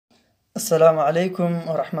السلام علیکم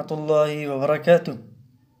ورحمة الله وبركاته.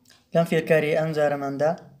 لەم فێرکاری ئەم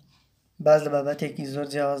جارەماندا باز لە بابەتێکی زۆر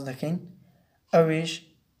جیاواز دەکەین، ئەویش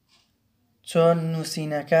چۆن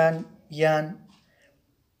نووسینەکان یان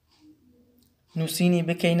نووسینی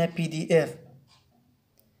بکەینە PDF.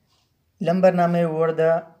 لەم بەرنامەیە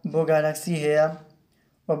وۆردە بۆ گالاکسی هەیە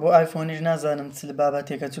و بۆ ئایفۆنیش نازانم چ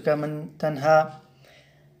بابەتێکە، چونکە من تەنها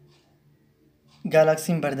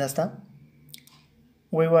گالاکسیم بەردەستە.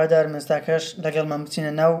 وەی وادارم ئێستاکەش لەگەڵمان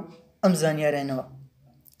بچینە ناو ئەم زانیاریانەوە.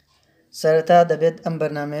 سەرەتا دەبێت ئەم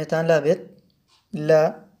بەرنامەیەتان لابێت لە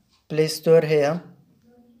پلەی ستۆر هەیە،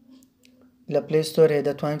 لە پلەی ستۆر هەیە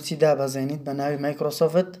دەتوانین چی دابەزێنیت بە ناوی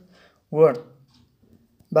مایکرۆسۆفت وۆرد.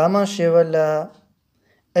 بە هەمان شێوە لە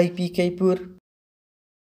APK پور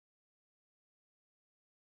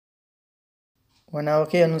و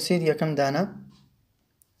ناوەکەی ئەنووسیت یەکەم دانە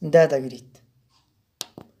دادەگریت.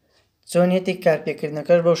 چۆنیەتی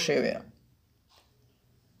کارپێکردنەکەش بەو شێوەیە.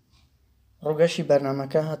 ڕووگەشی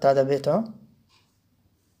بەرنامەکە هەتا دەبێتەوە.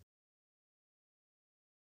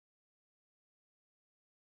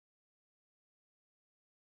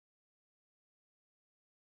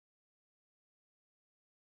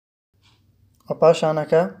 و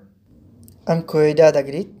پاشانەکە ئەم کۆیەی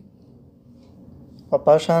دادەگریت و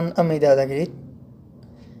پاشان ئەمەی دادەگریت،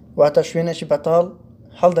 واتە شوێنێکی بەتاڵ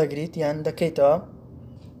هەڵدەگریت یان دەکەیتەوە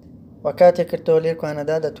و کاتێک کردەوە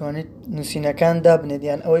لێرکوانەدا دەتوانیت نووسینەکان دابنێت،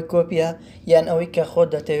 یان ئەوەی کۆپیە یان ئەوەی کە خۆت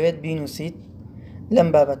دەتەوێت بینووسیت لەم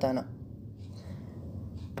بابەتانە.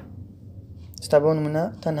 ئێستا بۆ نمونە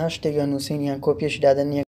تەنها شتێکە نووسین یان کۆپیەشی دادەن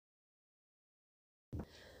نییە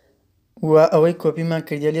و ئەوەی کۆپیمان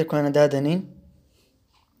کردیە لێرکوانەدا دەنین.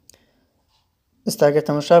 ئێستا گە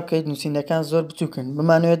تەماشا بکەیت نووسینەکان زۆر بچووکن،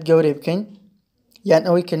 بمانوێت گەورەی بکەین یان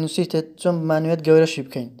ئەوەی کە نووسیتت چۆن بمانوێت گەورەشی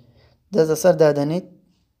بکەین. دەست لەسەر دادەنیت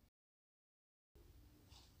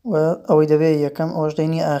و ئەوەی دەبێت یەکەم ئەوەش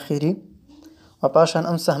دەینی ئاخیری و پاشان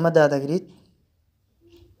ئەم سەهمە دادەگریت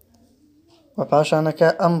و پاشانەکە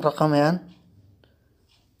ئەم ڕقەمەیان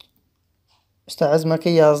ئێستا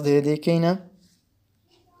عەزمەکەی 11 دەکەینە،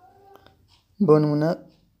 بۆ نمونە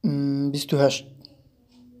 28.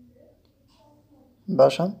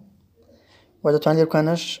 باشە و دەتوانیت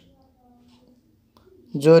لێرکوانەش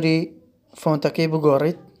جۆری فۆنتەکەی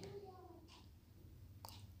بگۆڕیت،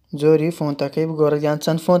 یان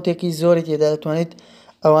چەند فۆنتێکی زۆری تێدا دەتوانیت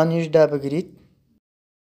ئەوانیش دابگریت.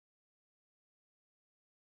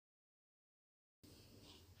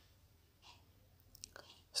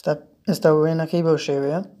 ئێستا وێنەکەی بەو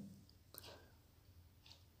شێوەیە،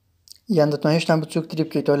 یان دەتوانیت شتان بچووکتری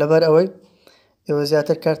بکەیتەوە لەبەر ئەوەی ئێوە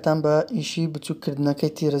زیاتر کارتان بە ئیشی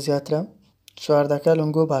بچووکردنەکەی تیرە زیاترە. 14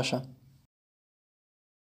 لۆنگۆ باشە.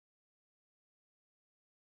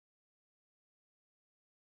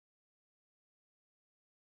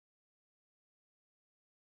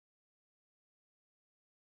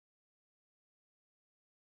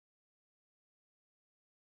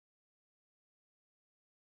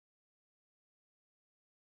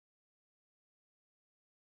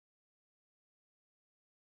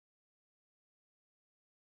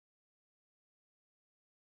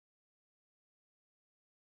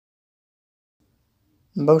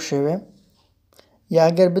 بەو شێوێ یا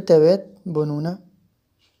ئەگەر بتەوێت بۆ نمونە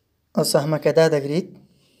ئەو سەهمەکە دادەگریت،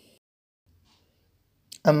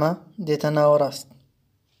 ئەمە دێتە ناوەڕاست،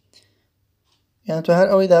 یان تو هەر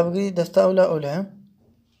ئەوەی دابگریت دەستە ئەولا ئەولایە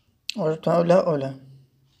ئەوەش تو ئەولا ئەولە،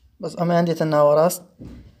 بەس ئەمەیان دێتە ناوەڕاست.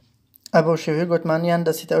 بەو شێوێ گوتمانیان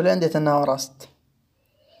دەستیتە ئەولایان دێتە ناوەڕاست.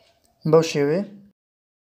 بەو شێوێ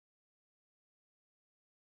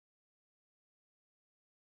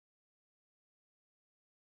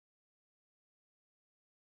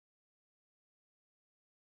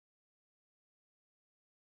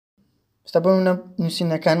ئێستا بۆ منە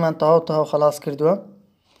نووسینەکانمان تەواو خەلاص کردووە.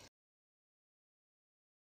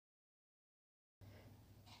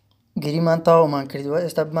 گریمان تەواومان کردووە.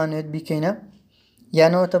 ئێستا بمانوێت بیکەینە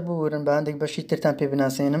یانەوەتە ببورن بە هەندێک بەشی ترتان پێ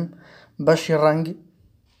بناسێنم.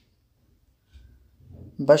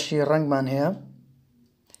 بەشی ڕەنگمان هەیە.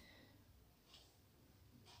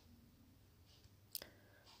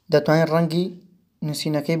 دەتوانین ڕەنگی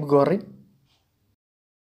نووسینەکەی بگۆڕی.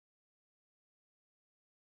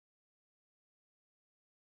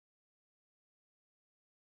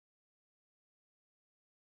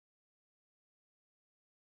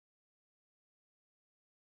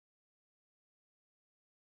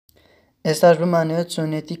 ئێستاش بمانوێت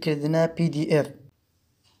چۆنیەتی کردنە PDF.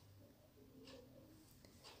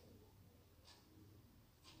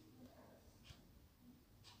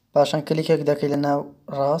 پاشان کلیکێک دەکەی لە ناو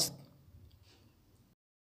ڕاست،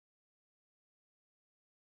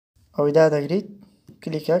 ئەوەی دادەگریت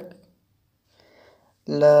کلیکێک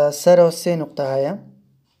لەسەرەوە سێ نوقتە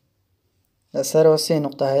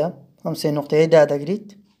هەیە ئەم سێ نوقتەیە دادەگریت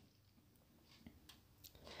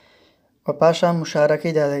و پاشان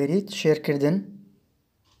مشارەکەی دادەگریت شێرکردن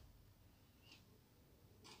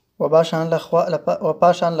و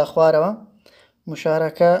پاشان لە خوارەوە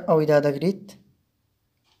مشارەکە ئەوەی دادەگریت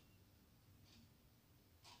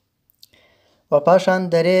و پاشان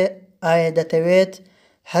دەرێ ئایا دەتەوێت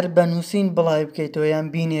هەر بە نووسین بڵاوی بکەیتەوە یان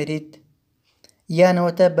بینێریت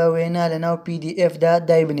یانەوەتە بە وێنە لەناو pdf دا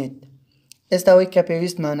دایبنێت. ئێستا ئەوەی کە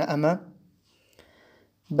پێویستمانە ئەمە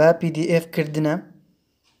بە pdf کردنە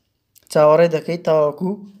چاوەڕێ دەکەیت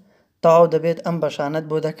تاوەکو تەواو دەبێت ئەم بەشانەت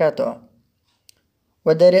بۆ دەکاتەوە و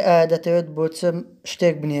دەرێ ئایا دەتەوێت بۆ چ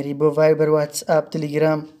شتێک بنێری بۆ ڤایبەر واتسئاپ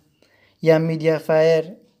تەلەگرام یان میدیا فایر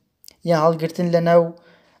یان هەڵگرتن لەناو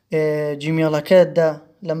جیمێڵەکەتدا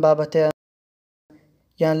لەم بابەتەیە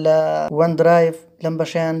یان لە وەن درایڤ لەم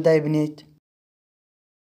بەشەیان دایبنیت.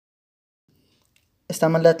 ئێستا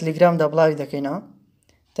من لە تەلەگرامدا بڵاوی دەکەینەوە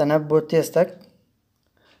تەنها بۆ تێستێک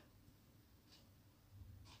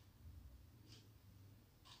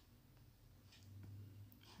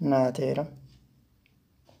ناتێرە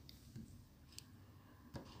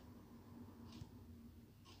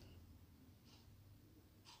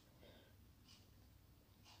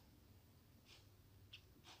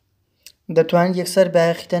دەتوانیت یەکسەر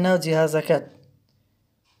بایەخیتە ناو جیهازەکەت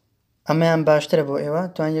ئەمەیان باشترە بۆ ئێوە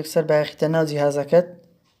توانیت یەکسەر بایەخیتە ناو جیهازەکەت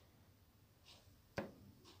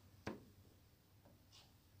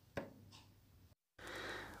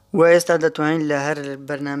و ئێستا دەتوانیت لە هەر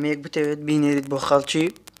بەرنامەیەک بتەوێت بینێریت بۆ خەڵکی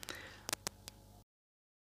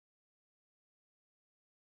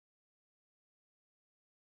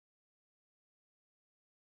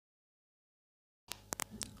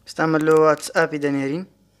ئێستا من لە واتسئاپی دەنێرین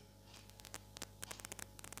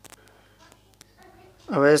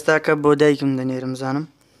ئەوە ئێستا کە بۆ دایکم دەنێرم زانم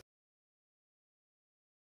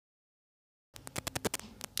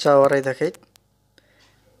چاوەڕێ دەکەیت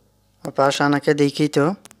و پاشانەکە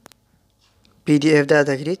دەیکەیتەوە pdf دا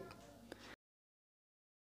دەگریت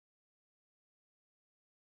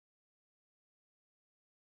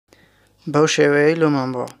بەو شێوەیەی لۆمان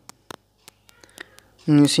بووە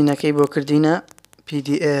نووسینەکەی بۆ کردینە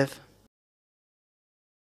pdf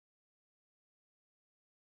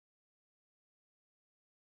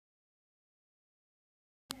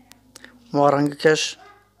وا ڕەنگەکەش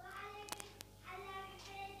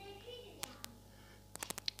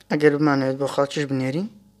ئەگەر بمانەوێت بۆ خەڵکیش بنێرین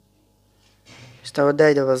ئێستاوە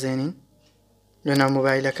دای دەبەزێنین لەناو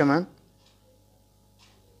موبایلەکەمان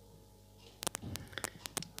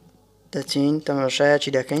دەچین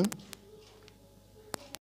تەماشایەکی دەکەین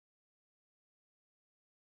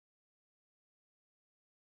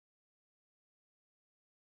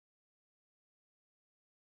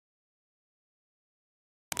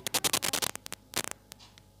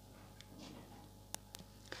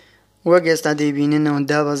وەک ئێستا دەیبیننەوە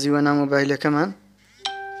دابەزیوە ناو مۆبایلەکەمان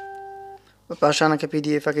و پاشانەکە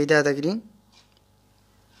pdfەکەی دادەگرین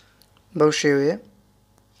بەو شێوەیە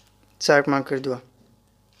چاکمان کردووە.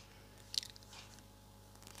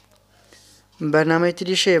 بەرنامەی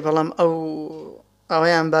تریش هەیە بەڵام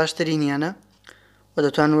ئەوەیان باشترینیانە و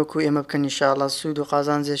دەتوان وەکو ئێمە بکەن ئینشاءڵڵا سوود و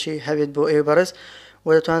قازانجێکی هەبێت بۆ ئێوە بەڕێز و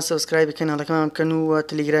دەتوان سەبسکرایب بکەن کەناڵەکەمان بکەن و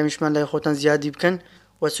تەلەگرامیشمان لای خۆتان زیادی بکەن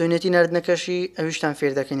و چۆنیەتی ناردنەکەشی ئەویشتان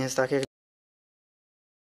فێر دەکەین ئێستاکە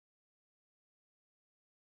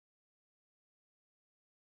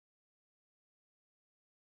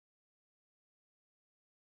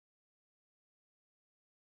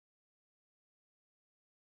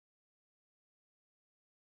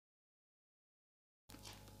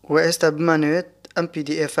و ئێستا بمانەوێت ئەم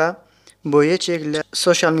pdfە بۆ یەکێک لە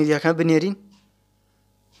سۆشیال میدیاکان بنێرین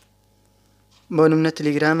بۆ نمونە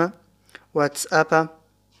تەلەگرامە واتسئاپە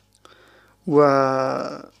و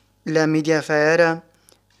لە میدیا فایرە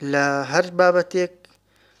لە هەر بابەتێک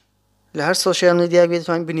لە هەر سۆشیال میدیاک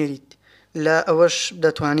دەتوانیت بنێریت لە ئەوەش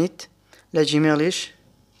دەتوانیت لە جیمێڵیش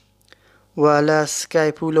و لە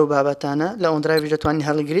سکایپ و لەو بابەتانە لە ئۆندرایڤش دەتوانیت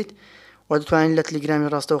هەڵیگریت و دەتوانیت لە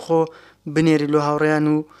تەلەگرامی ڕاستەوخۆ بنێری لۆ هاوڕێیان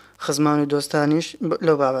و خزمان و دۆستانیش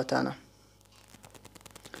لەو بابەتانە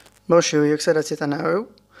بەو شێوەیە یەکسەر ئەچێتە ناوێ و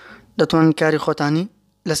دەتوانن کاری خۆتانی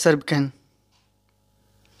لەسەر بکەن.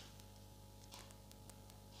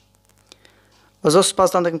 زۆر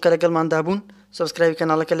سوپاستان دەکەم کە لەگەڵماندا بوون سەبسکرایبی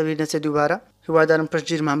کەناڵەکە لەبیر نەچێت دووبارە هیوادارم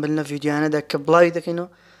پشتگیرمان بن لە ڤیدیۆیانەدا کە بڵاوی دەکەینەوە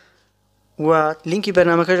و لینکی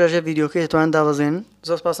بەرنامەکەش ئەژێ ڤیدیۆکەی دەتوانن دابەزێنن.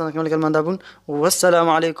 زۆر سوپاستان دەکەم لەگەڵماندا بوون وەسسەلام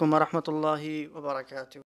عەلیکم وەڕەحمەتوڵڵاهی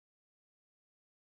وەبەڕەکاتوه.